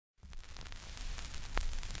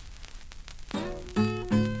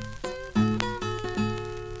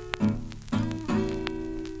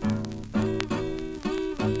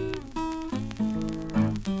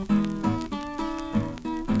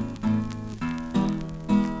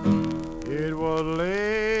was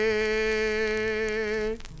late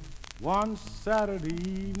one Saturday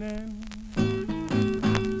evening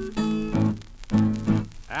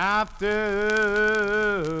after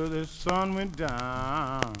the sun went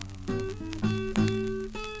down.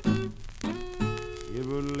 It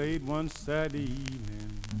was late one Saturday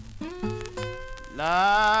evening,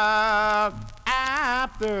 like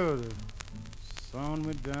after the sun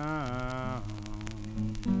went down.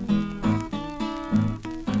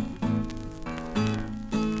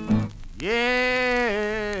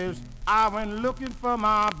 Yes, I went looking for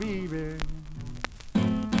my baby.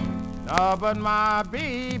 No, but my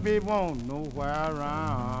baby won't nowhere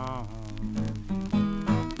around.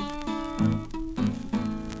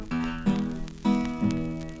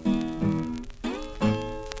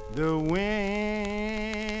 The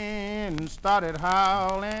wind started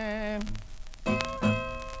howling,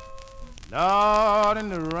 Lord,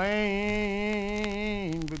 and the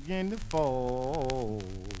rain began to fall.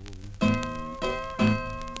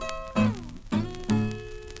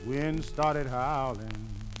 Wind started howling,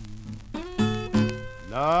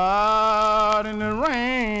 Lord, and the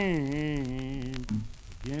rain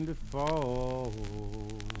began to fall.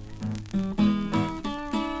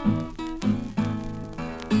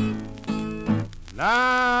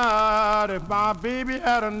 Lord, if my baby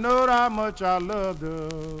had known how much I loved her,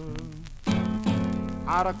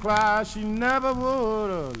 I'd have cried she never would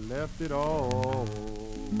have left it all.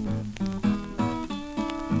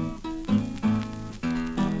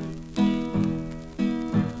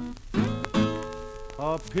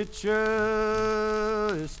 Her picture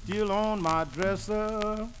is still on my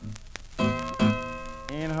dresser,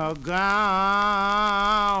 and her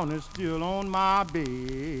gown is still on my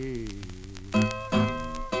bed.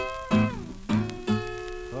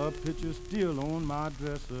 Her picture's still on my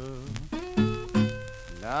dresser,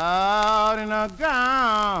 Lord, and her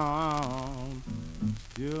gown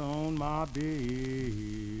still on my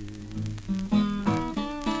bed.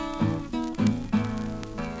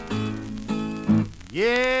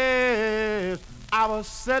 Yes, I was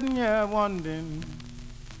sitting here wondering,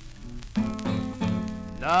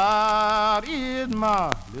 Lord, is my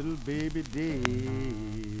little baby dead?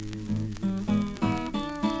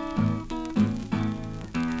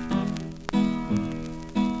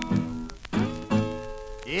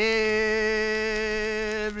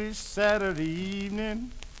 Every Saturday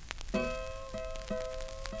evening,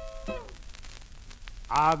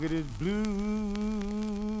 I get as blue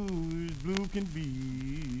as blue can be.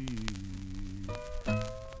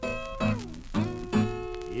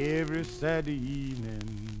 Every Saturday evening,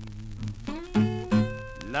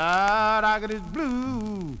 Lord, I get as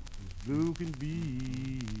blue can be.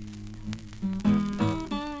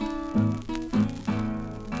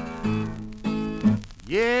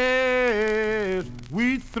 Yes,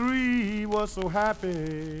 we three were so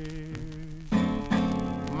happy,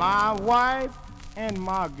 my wife and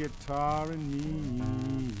my guitar and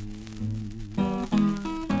me.